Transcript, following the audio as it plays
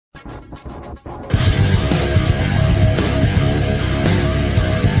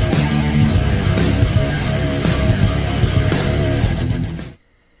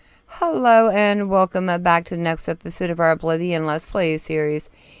Hello and welcome back to the next episode of our Oblivion Let's Play series.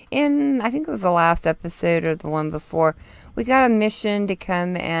 I think it was the last episode or the one before, we got a mission to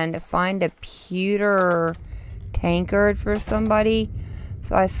come and find a pewter tankard for somebody.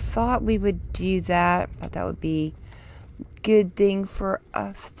 So I thought we would do that. I thought that would be a good thing for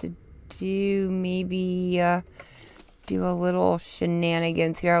us to do. Maybe do a little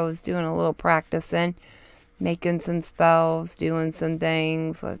shenanigans here. I was doing a little practicing. Making some spells, doing some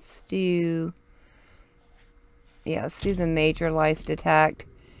things. Let's do the major life detect.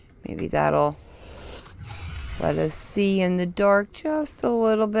 Maybe that'll let us see in the dark just a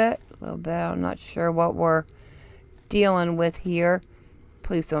little bit. I'm not sure what we're dealing with here.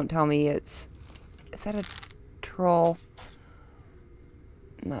 Please don't tell me is that a troll?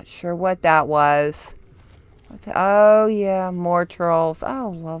 I'm not sure what that was. Oh yeah, more trolls.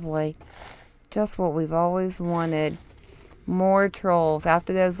 Oh, lovely. Just what we've always wanted. More trolls.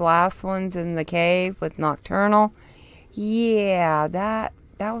 After those last ones in the cave with Nocturnal. Yeah, that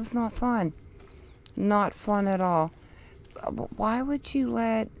was not fun. Not fun at all. But why would you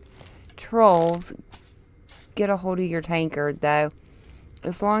let trolls get a hold of your tankard, though?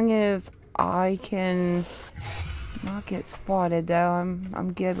 As long as I can not get spotted, though,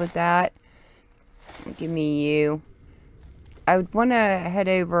 I'm good with that. Give me you. I would want to head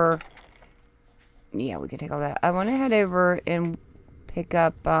over... Yeah, we can take all that. I want to head over and pick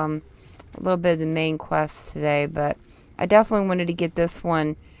up a little bit of the main quest today, but I definitely wanted to get this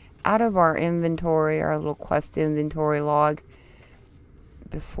one out of our inventory, our little quest inventory log,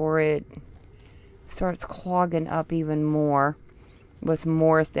 before it starts clogging up even more with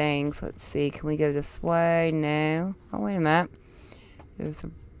more things. Let's see, can we go this way? No. Oh, wait a minute.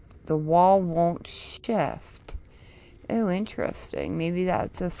 The wall won't shift. Oh, interesting. Maybe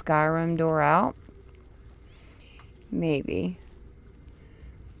that's a Skyrim door out. Maybe.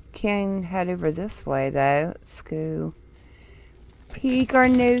 Can head over this way though. Let's go peek our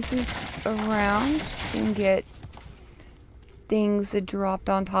noses around and get things that dropped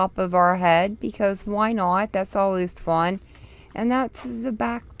on top of our head, because why not? That's always fun. And that's the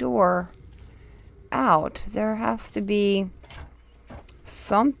back door out. There has to be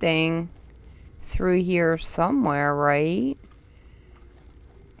something through here somewhere, right?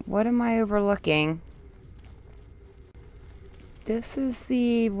 What am I overlooking? This is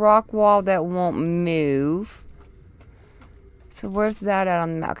the rock wall that won't move. So where's that at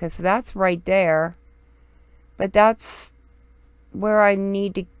on the map? Okay, so that's right there. But that's where I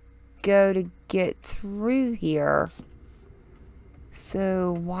need to go to get through here.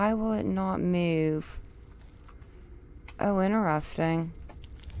 So why will it not move? Oh, interesting.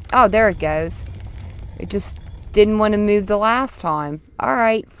 Oh, there it goes. It just didn't want to move the last time.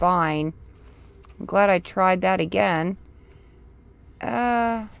 Alright, fine. I'm glad I tried that again.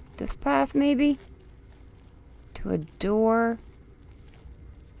 This path maybe? To a door.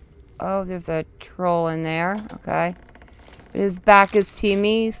 Oh, there's a troll in there. Okay. But his back is to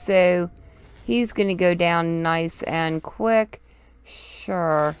me, so he's gonna go down nice and quick.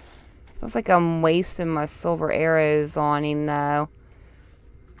 Sure. Feels like I'm wasting my silver arrows on him, though.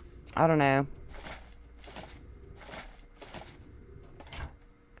 I don't know.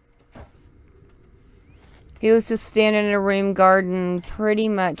 He was just standing in a room guarding pretty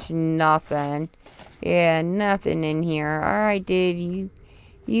much nothing. Yeah, nothing in here. Alright, dude.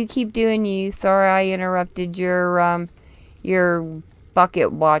 You keep doing you. Sorry I interrupted your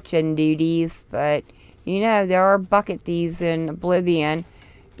bucket watching duties. But, you know, there are bucket thieves in Oblivion.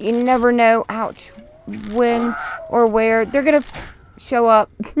 You never know, ouch, when or where they're gonna show up.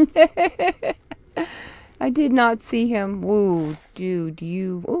 I did not see him. Whoa, dude,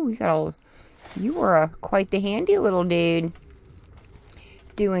 you were quite the handy little dude.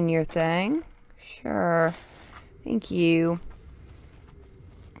 Doing your thing. Sure. Thank you.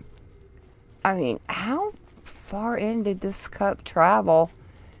 I mean, how far in did this cup travel?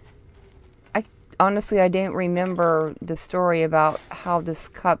 Honestly, I didn't remember the story about how this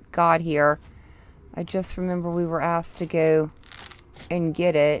cup got here. I just remember we were asked to go and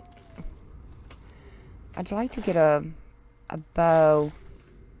get it. I'd like to get a bow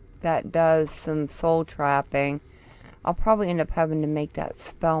that does some soul trapping. I'll probably end up having to make that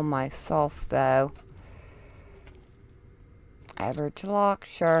spell myself, though. Average lock,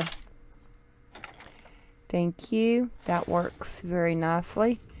 sure. Thank you. That works very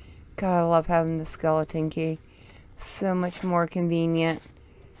nicely. God, I love having the skeleton key. So much more convenient.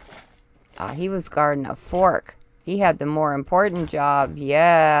 Ah, he was guarding a fork. He had the more important job.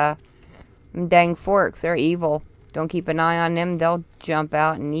 Yeah. Them dang forks, they're evil. Don't keep an eye on them, they'll jump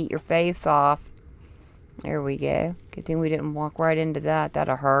out and eat your face off. There we go. Good thing we didn't walk right into that.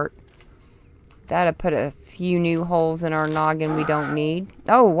 That'll hurt. That'll put a few new holes in our noggin we don't need.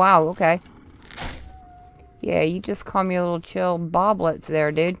 Oh, wow, okay. Yeah, you just calm your little chill boblets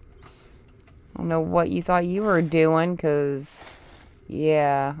there, dude. I don't know what you thought you were doing, because...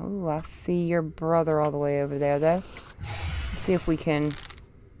 Yeah. Ooh, I see your brother all the way over there, though. Let's see if we can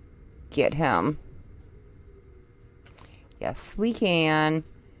get him. Yes, we can.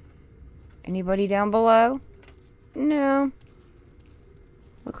 Anybody down below? No.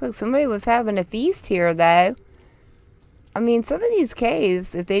 Looks like somebody was having a feast here, though. I mean, some of these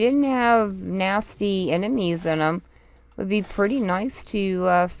caves, if they didn't have nasty enemies in them, would be pretty nice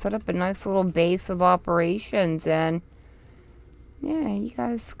to set up a nice little base of operations. And yeah, you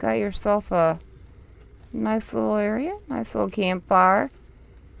guys got yourself a nice little area, nice little campfire.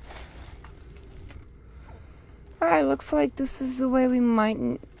 Alright, looks like this is the way we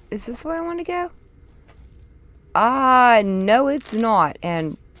might... Is this the way I want to go? No, it's not.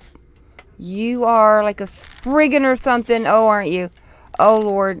 And you are like a Spriggan or something. Oh, aren't you? Oh,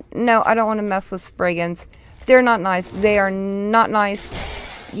 Lord. No, I don't want to mess with Spriggans. They're not nice. They are not nice.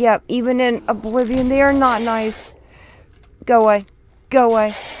 Yep, even in Oblivion, they are not nice. Go away. Go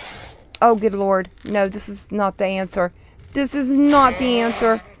away. Oh, good Lord. No, this is not the answer. This is not the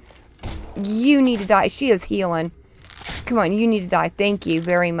answer. You need to die. She is healing. Come on, you need to die. Thank you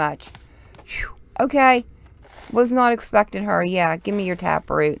very much. Whew. Okay. Was not expecting her. Yeah, give me your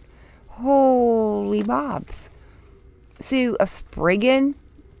taproot. Holy bobs. So, a Spriggan?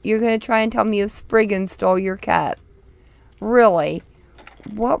 You're going to try and tell me a Spriggan stole your cat? Really?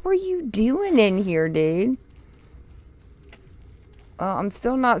 What were you doing in here, dude? I'm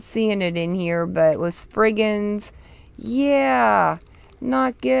still not seeing it in here, but with Spriggans, yeah,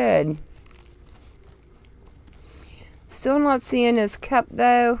 not good. Still not seeing his cup,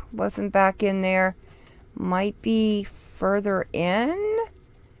 though. Wasn't back in there. Might be further in?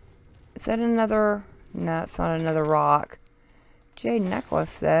 Is that another... No, it's not another rock. Jade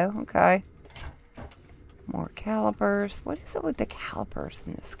necklace, though. Okay. More calipers. What is it with the calipers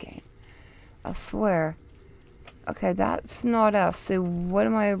in this game? I swear. Okay, that's not us. So what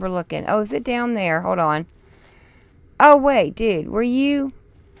am I overlooking? Oh, is it down there? Hold on. Oh, wait, dude. Were you...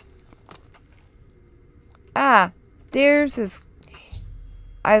 Ah, there's his...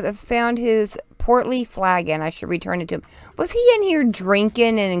 I found his portly flagon. I should return it to him. Was he in here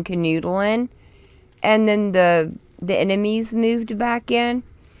drinking and canoodling? And then the enemies moved back in?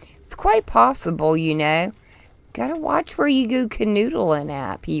 It's quite possible, you know. Gotta watch where you go canoodling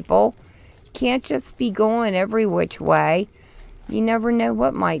at, people. You can't just be going every which way. You never know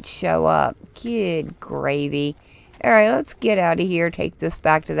what might show up. Good gravy. Alright, let's get out of here. Take this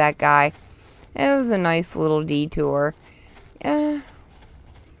back to that guy. It was a nice little detour.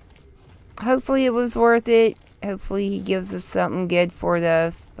 Hopefully it was worth it. Hopefully he gives us something good for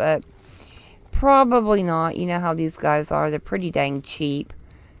this. But probably not. You know how these guys are. They're pretty dang cheap.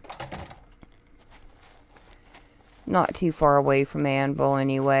 Not too far away from Anvil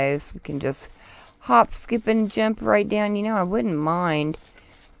anyways. We can just hop, skip, and jump right down. You know, I wouldn't mind.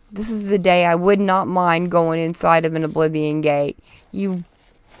 This is the day I would not mind going inside of an Oblivion gate. You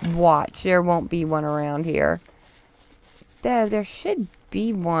watch. There won't be one around here. There should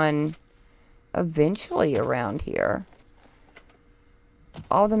be one eventually around here.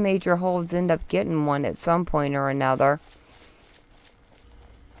 All the major holds end up getting one at some point or another.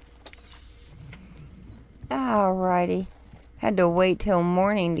 Alrighty. Had to wait till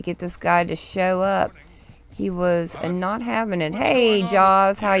morning to get this guy to show up. He was not having it. Hey,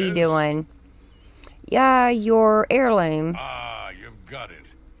 Jaws, how you doing? Yeah, your heirloom. Ah, you've got it.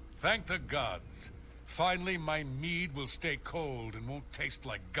 Thank the gods. Finally, my mead will stay cold and won't taste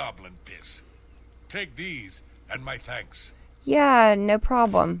like goblin piss. Take these, and my thanks. Yeah, no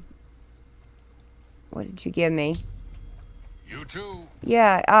problem. What did you give me? You too.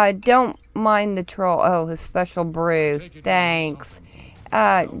 Yeah, don't mind the troll. Oh, his special brew. Thanks.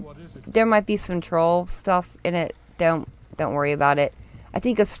 There might be some troll stuff in it. Don't worry about it. I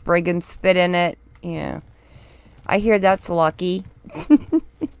think a Spriggan spit in it. Yeah. I hear that's lucky.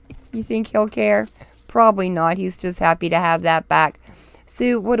 You think he'll care? Probably not. He's just happy to have that back.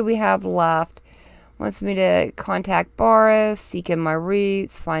 So, what do we have left? Wants me to contact Boris, seeking my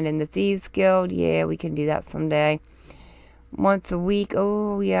roots, finding the Thieves Guild. Yeah, we can do that someday. Once a week.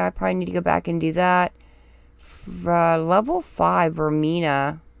 Oh, yeah, I probably need to go back and do that. Level 5,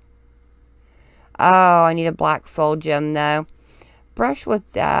 Vermina. Oh, I need a Black Soul Gem, though. Brush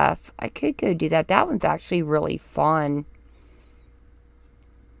with Death. I could go do that. That one's actually really fun.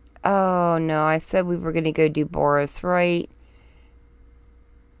 Oh, no. I said we were going to go do Boris, right?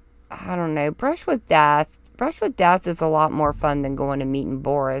 I don't know. Brush with Death. Brush with Death is a lot more fun than going to meeting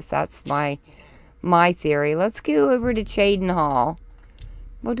Boris. That's my theory. Let's go over to Chaden Hall.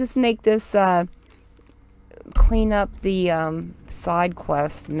 We'll just make this clean up the side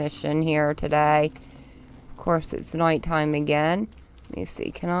quest mission here today. Of course, it's nighttime again. Let me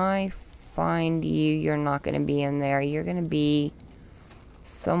see. Can I find you? You're not going to be in there. You're going to be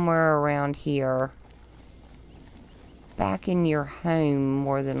somewhere around here. Back in your home,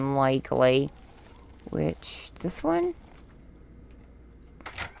 more than likely. Which, this one?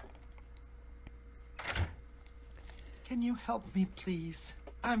 Can you help me, please?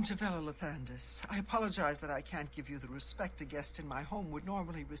 I'm Tavella Lathandis. I apologize that I can't give you the respect a guest in my home would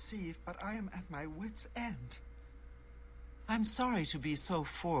normally receive, but I am at my wit's end. I'm sorry to be so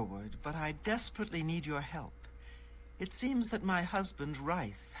forward, but I desperately need your help. It seems that my husband,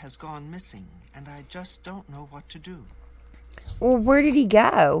 Ryth, has gone missing, and I just don't know what to do. Well, where did he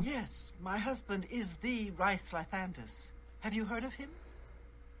go? Yes, my husband is the Ryth Lathandis. Have you heard of him?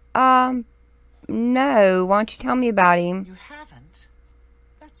 No. Why don't you tell me about him? You haven't?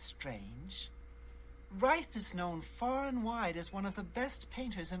 That's strange. Ryth is known far and wide as one of the best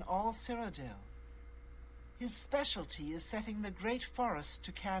painters in all Cyrodiil. His specialty is setting the great forests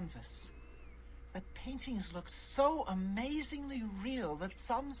to canvas. The paintings look so amazingly real that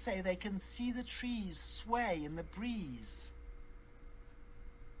some say they can see the trees sway in the breeze.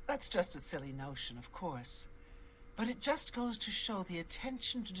 That's just a silly notion, of course. But it just goes to show the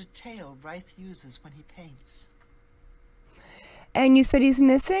attention to detail Ryth uses when he paints. And you said he's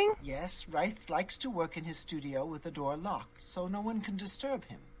missing? Yes, Ryth likes to work in his studio with the door locked, so no one can disturb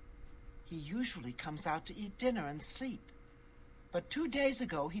him. He usually comes out to eat dinner and sleep. But 2 days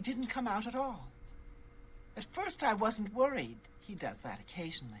ago, he didn't come out at all. At first, I wasn't worried. He does that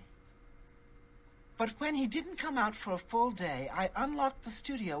occasionally. But when he didn't come out for a full day, I unlocked the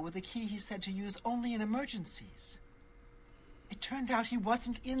studio with a key he said to use only in emergencies. It turned out he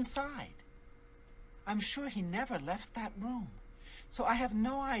wasn't inside. I'm sure he never left that room, so I have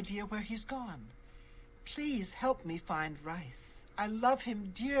no idea where he's gone. Please help me find Ryth. I love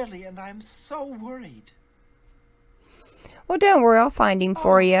him dearly, and I'm so worried. Well, don't worry. I'll find him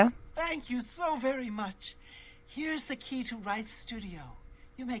for you. Thank you so very much. Here's the key to Ryth's studio.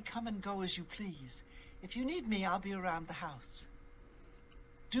 You may come and go as you please. If you need me, I'll be around the house.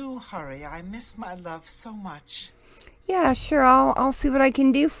 Do hurry. I miss my love so much. Yeah, sure. I'll see what I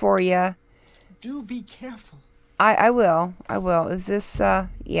can do for you. Do be careful. I will. Is this,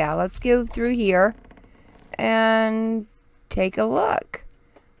 yeah, let's go through here and take a look.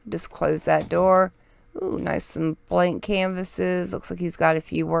 Just close that door. Ooh, nice some blank canvases. Looks like he's got a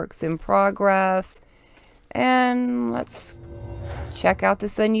few works in progress. And let's check out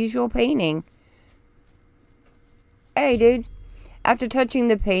this unusual painting. Hey, dude. After touching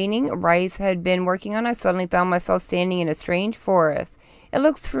the painting Ryth had been working on, I suddenly found myself standing in a strange forest. It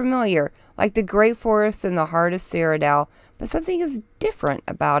looks familiar, like the great forest in the heart of Cyrodiil, but something is different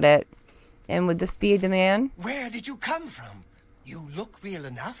about it. And would this be the man? Where did you come from? You look real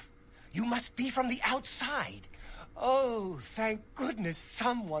enough. You must be from the outside. Oh, thank goodness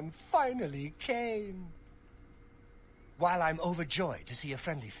someone finally came. While I'm overjoyed to see a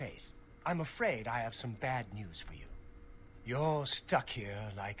friendly face, I'm afraid I have some bad news for you. You're stuck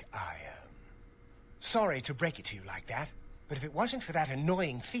here like I am. Sorry to break it to you like that, but if it wasn't for that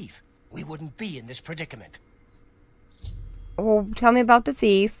annoying thief, we wouldn't be in this predicament. Well, tell me about the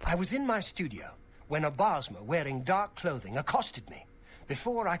thief. I was in my studio when a Bosmer wearing dark clothing accosted me.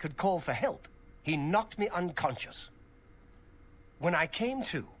 Before I could call for help, he knocked me unconscious. When I came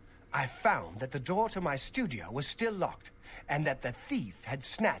to, I found that the door to my studio was still locked, and that the thief had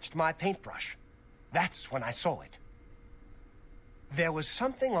snatched my paintbrush. That's when I saw it. There was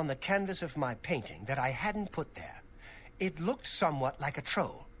something on the canvas of my painting that I hadn't put there. It looked somewhat like a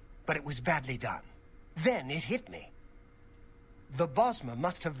troll, but it was badly done. Then it hit me. The Bosmer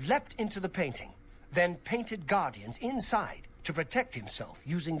must have leapt into the painting, then painted guardians inside to protect himself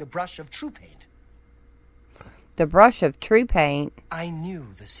using the brush of true paint. The brush of true paint? I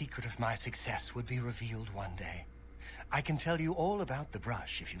knew the secret of my success would be revealed one day. I can tell you all about the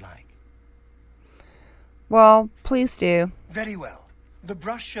brush if you like. Well, please do. Very well. The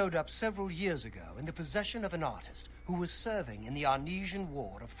brush showed up several years ago in the possession of an artist who was serving in the Arnesian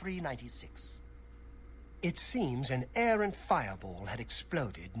War of 396. It seems an errant fireball had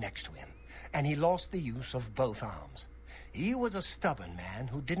exploded next to him, and he lost the use of both arms. He was a stubborn man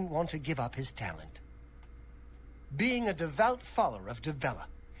who didn't want to give up his talent. Being a devout follower of Tavella,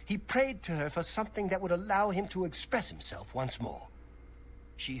 he prayed to her for something that would allow him to express himself once more.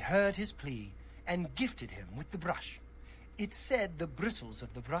 She heard his plea and gifted him with the brush. It's said the bristles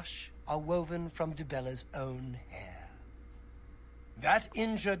of the brush are woven from Dibella's own hair. That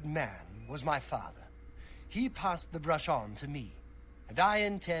injured man was my father. He passed the brush on to me, and I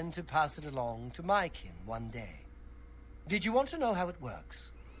intend to pass it along to my kin one day. Did you want to know how it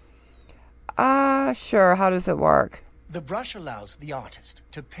works? Sure. How does it work? The brush allows the artist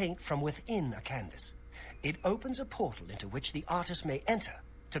to paint from within a canvas. It opens a portal into which the artist may enter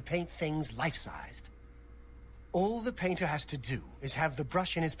to paint things life-sized. All the painter has to do is have the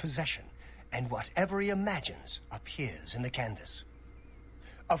brush in his possession, and whatever he imagines appears in the canvas.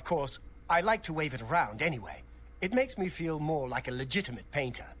 Of course, I like to wave it around anyway. It makes me feel more like a legitimate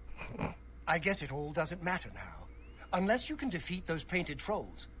painter. I guess it all doesn't matter now. Unless you can defeat those painted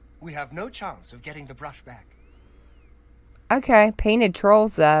trolls, we have no chance of getting the brush back. Okay, painted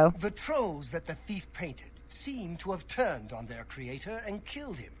trolls, though. The trolls that the thief painted seem to have turned on their creator and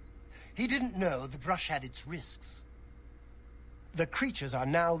killed him. He didn't know the brush had its risks. The creatures are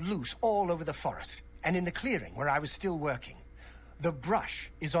now loose all over the forest, and in the clearing where I was still working. The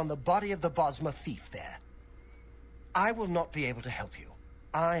brush is on the body of the Bosma thief there. I will not be able to help you.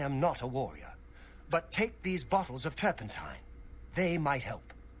 I am not a warrior. But take these bottles of turpentine. They might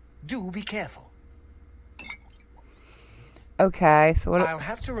help. Do be careful. Okay, so what... I'll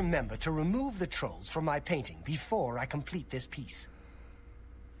have to remember to remove the trolls from my painting before I complete this piece.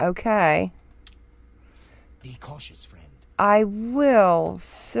 Okay. Be cautious, friend. I will.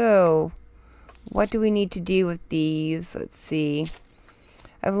 So, what do we need to do with these? Let's see.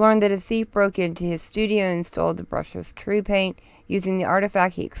 I've learned that a thief broke into his studio and stole the brush of true paint. Using the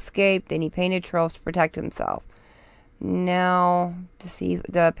artifact, he escaped. Then he painted trolls to protect himself. Now,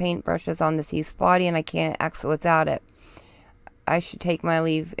 the paintbrush is on the thief's body, and I can't exit without it. I should take my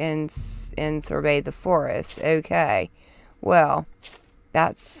leave and survey the forest. Okay. Well,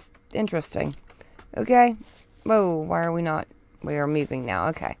 that's interesting. Okay. Whoa, why are we not? We are moving now.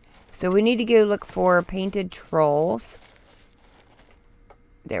 Okay. So we need to go look for painted trolls.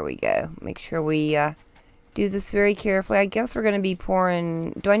 There we go. Make sure we do this very carefully. I guess we're going to be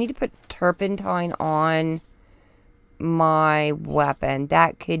pouring... Do I need to put turpentine on my weapon?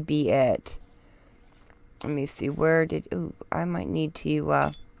 That could be it. Let me see. Where did... Ooh, I might need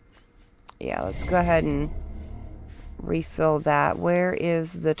to... yeah, let's go ahead and refill that. Where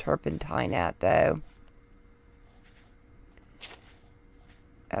is the turpentine at, though?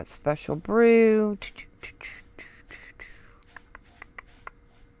 That's special brew.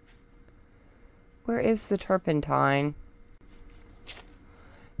 Where is the turpentine?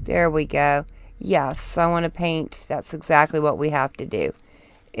 There we go. Yes, I want to paint. That's exactly what we have to do.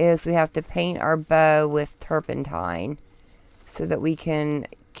 Is we have to paint our bow with turpentine so that we can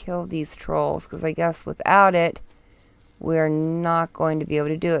kill these trolls. Because I guess without it, we're not going to be able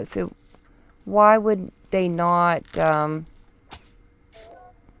to do it. So why would they not...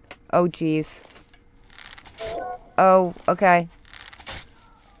 oh, geez. Oh, okay.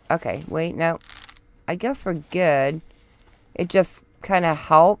 Okay, wait, no. I guess we're good. It just kind of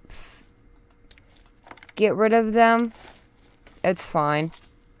helps get rid of them. It's fine.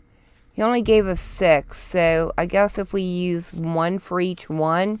 He only gave us 6, so I guess if we use 1 for each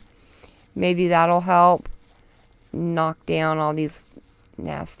one, maybe that'll help knock down all these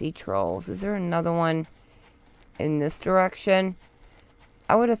nasty trolls. Is there another one in this direction?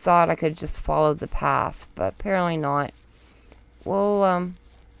 I would have thought I could just follow the path, but apparently not. We'll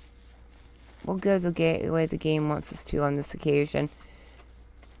go the way the game wants us to on this occasion.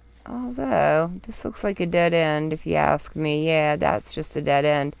 Although, this looks like a dead end, if you ask me. Yeah, that's just a dead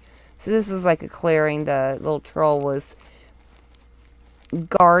end. So this is like a clearing the little troll was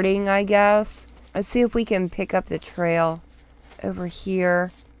guarding, I guess. Let's see if we can pick up the trail over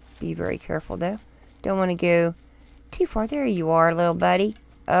here. Be very careful, though. Don't want to go too far. There you are, little buddy.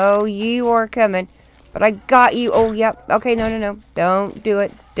 Oh, you are coming. But I got you. Oh, yep. Okay, no. Don't do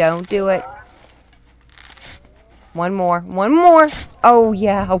it. Don't do it. One more. One more. Oh,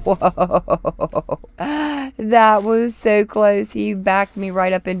 yeah. Whoa. That was so close. You backed me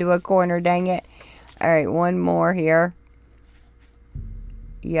right up into a corner. Dang it. All right, one more here.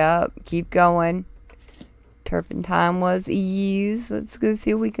 Yep. Keep going. Turpentine was used. Let's go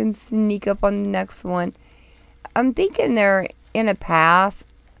see if we can sneak up on the next one. I'm thinking they're in a path.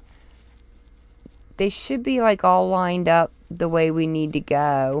 They should be like all lined up the way we need to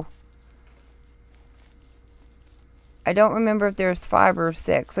go. I don't remember if there's 5 or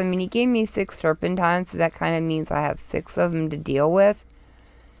 6. I mean, he gave me 6 turpentines, so that kind of means I have 6 of them to deal with.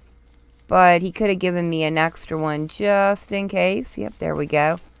 But he could have given me an extra one just in case. Yep, there we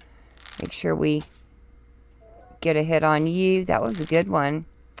go. Make sure we get a hit on you. That was a good one.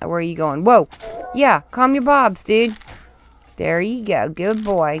 Where are you going? Whoa. Yeah, calm your bobs, dude. There you go. Good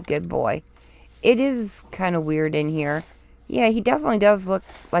boy. Good boy. It is kind of weird in here. Yeah, he definitely does look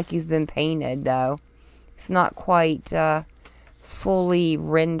like he's been painted, though. It's not quite fully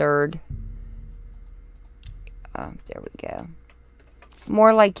rendered. There we go.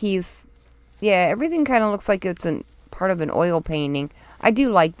 More like he's... Yeah, everything kind of looks like it's part of an oil painting. I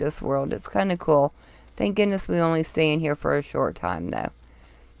do like this world. It's kind of cool. Thank goodness we only stay in here for a short time, though.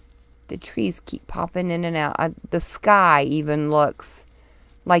 The trees keep popping in and out. The sky even looks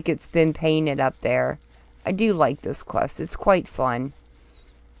like it's been painted up there. I do like this quest. It's quite fun.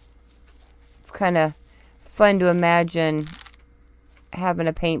 It's kind of fun to imagine having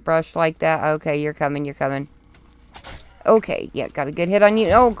a paintbrush like that. Okay, you're coming. You're coming. Okay, yeah, got a good hit on you.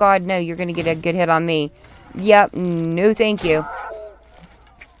 Oh, God, no, you're going to get a good hit on me. Yep, no thank you.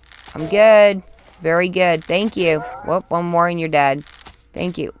 I'm good. Very good. Thank you. Whoop, one more and you're dead.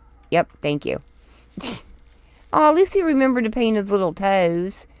 Thank you. Yep, thank you. Oh, at least he remembered to paint his little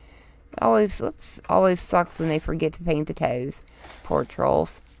toes. Always sucks when they forget to paint the toes. Poor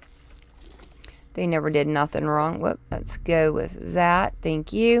trolls. They never did nothing wrong. Whoop, let's go with that.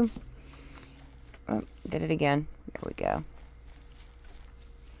 Thank you. Oh, did it again. There we go.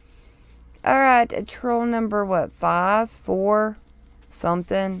 Alright, troll number, what, 5, 4,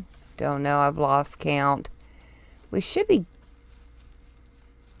 something? Don't know, I've lost count. We should be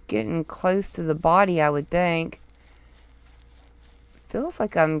getting close to the body, I would think. Feels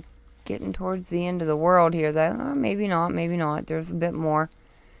like I'm getting towards the end of the world here, though. Oh, maybe not, maybe not. There's a bit more.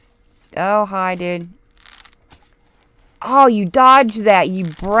 Oh, hi, dude. Oh, you dodged that, you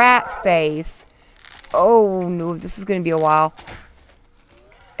brat face. Oh, no, this is going to be a while.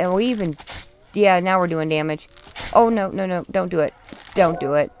 And we even... Yeah, now we're doing damage. Oh, no, no, no. Don't do it. Don't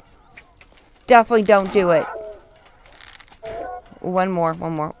do it. Definitely don't do it. One more,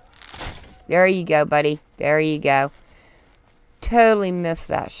 one more. There you go, buddy. There you go. Totally missed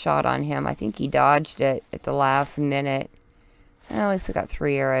that shot on him. I think he dodged it at the last minute. Well, at least I got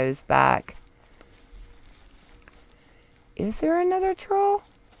 3 arrows back. Is there another troll?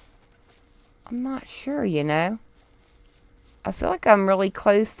 I'm not sure, you know. I feel like I'm really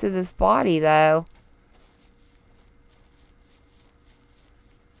close to this body, though.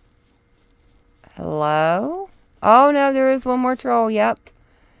 Hello? Oh, no, there is one more troll. Yep.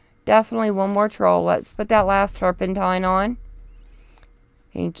 Definitely one more troll. Let's put that last turpentine on.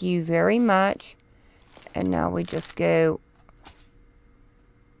 Thank you very much. And now we just go...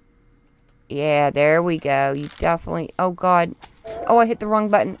 Yeah, there we go. You definitely... Oh, God. Oh, I hit the wrong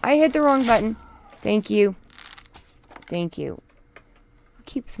button. I hit the wrong button. Thank you. Thank you. Who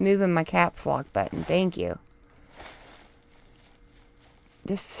keeps moving my caps lock button? Thank you.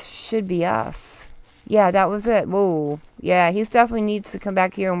 This should be us. Yeah, that was it. Whoa. Yeah, he definitely needs to come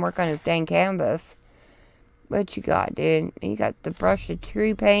back here and work on his dang canvas. What you got, dude? You got the brush of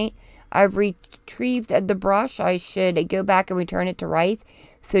true paint. I've retrieved the brush. I should go back and return it to Wraith,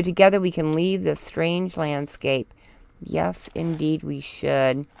 so together we can leave this strange landscape. Yes, indeed we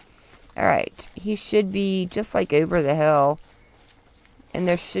should. Alright, he should be just like over the hill. And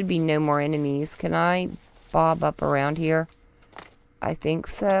there should be no more enemies. Can I bob up around here? I think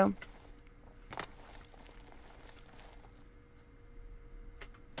so.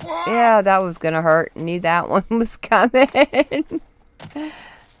 Yeah, that was gonna hurt. Knew that one was coming.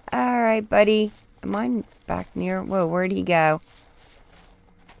 Alright, buddy. Am I back near? Whoa, where'd he go?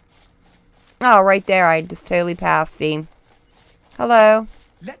 Oh, right there. I just totally passed him. Hello.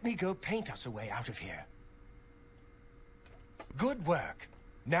 Let me go paint us a way out of here. Good work.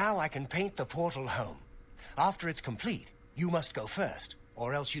 Now I can paint the portal home. After it's complete, you must go first,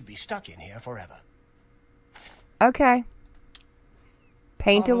 or else you'd be stuck in here forever. Okay.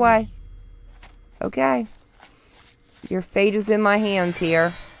 Paint away. Okay. Your fate is in my hands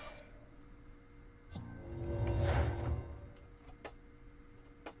here.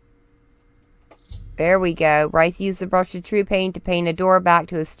 There we go. Wraith used the brush of true paint to paint a door back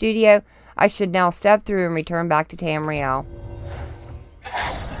to his studio. I should now step through and return back to Tamriel.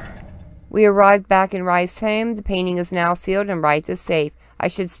 We arrived back in Wraith's home. The painting is now sealed and Wraith is safe. I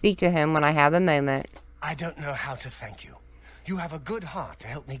should speak to him when I have a moment. I don't know how to thank you. You have a good heart to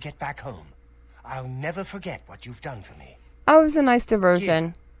help me get back home. I'll never forget what you've done for me. Oh, it was a nice diversion.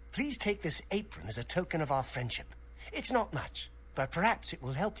 Here, please take this apron as a token of our friendship. It's not much, but perhaps it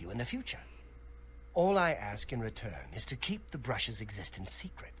will help you in the future. All I ask in return is to keep the brush's existence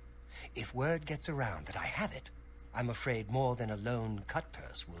secret. If word gets around that I have it, I'm afraid more than a lone cut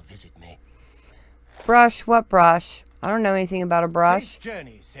purse will visit me. Brush? What brush? I don't know anything about a brush. Safe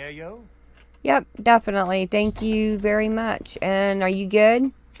journey, Seryo. Yep, definitely. Thank you very much. And are you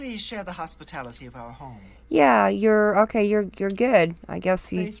good? Please share the hospitality of our home. Yeah, you're good. I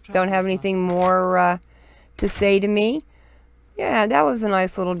guess you Safe don't have travels, anything Master. more to say to me. Yeah, that was a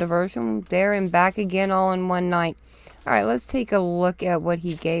nice little diversion. There and back again all in one night. Alright, let's take a look at what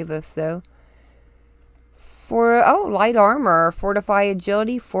he gave us, though. Light armor. Fortify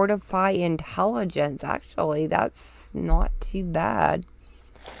agility. Fortify intelligence. Actually, that's not too bad.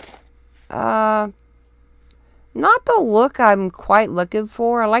 Not the look I'm quite looking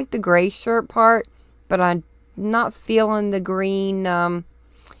for. I like the gray shirt part, but I'm not feeling the green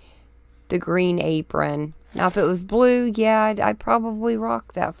apron. Now, if it was blue, yeah, I'd probably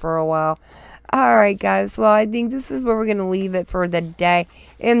rock that for a while. Alright, guys. Well, I think this is where we're going to leave it for the day.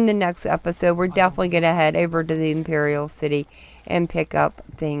 In the next episode, we're definitely going to head over to the Imperial City and pick up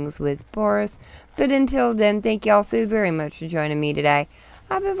things with Boris. But until then, thank you all so very much for joining me today.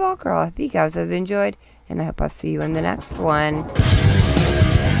 I've been Volker. I hope you guys have enjoyed, and I hope I'll see you in the next one.